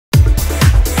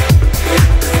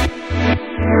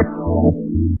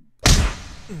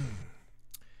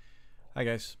Hi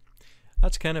guys.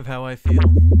 That's kind of how I feel.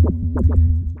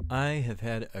 I have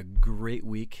had a great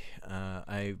week.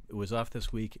 I was off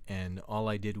this week and all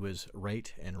I did was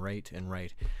write and write and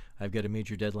write. I've got a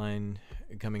major deadline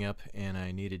coming up and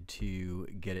I needed to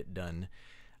get it done.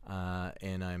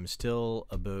 And I'm still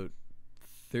about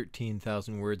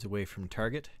 13,000 words away from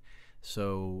target.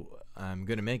 So I'm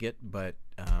going to make it, but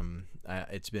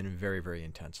it's been very, very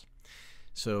intense.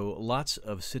 So lots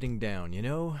of sitting down.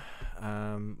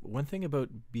 One thing about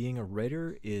being a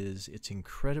writer is it's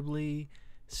incredibly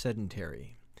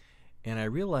sedentary. And I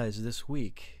realized this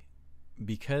week,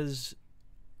 because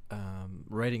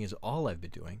writing is all I've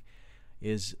been doing,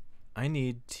 is I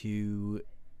need to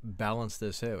balance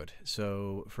this out.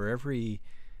 So for every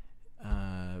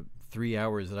 3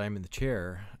 hours that I'm in the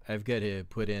chair, I've got to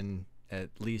put in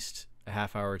at least a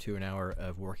half hour to an hour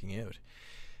of working out,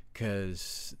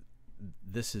 because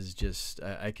this is just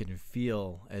I can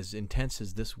feel, as intense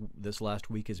as this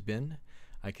last week has been,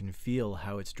 I can feel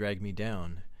how it's dragged me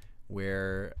down,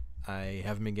 where I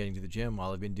haven't been getting to the gym.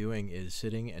 All I've been doing is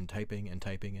sitting and typing and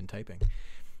typing and typing,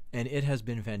 and it has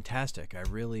been fantastic. I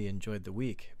really enjoyed the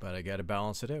week, but I got to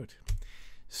balance it out.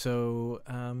 So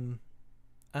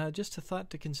just a thought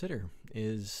to consider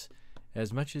is,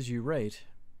 as much as you write,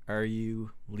 are you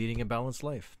leading a balanced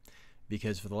life?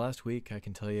 Because for the last week, I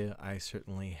can tell you, I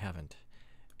certainly haven't.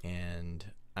 And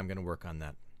I'm going to work on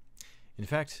that. In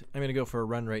fact, I'm going to go for a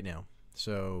run right now.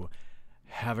 So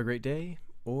have a great day,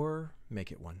 or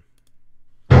make it one.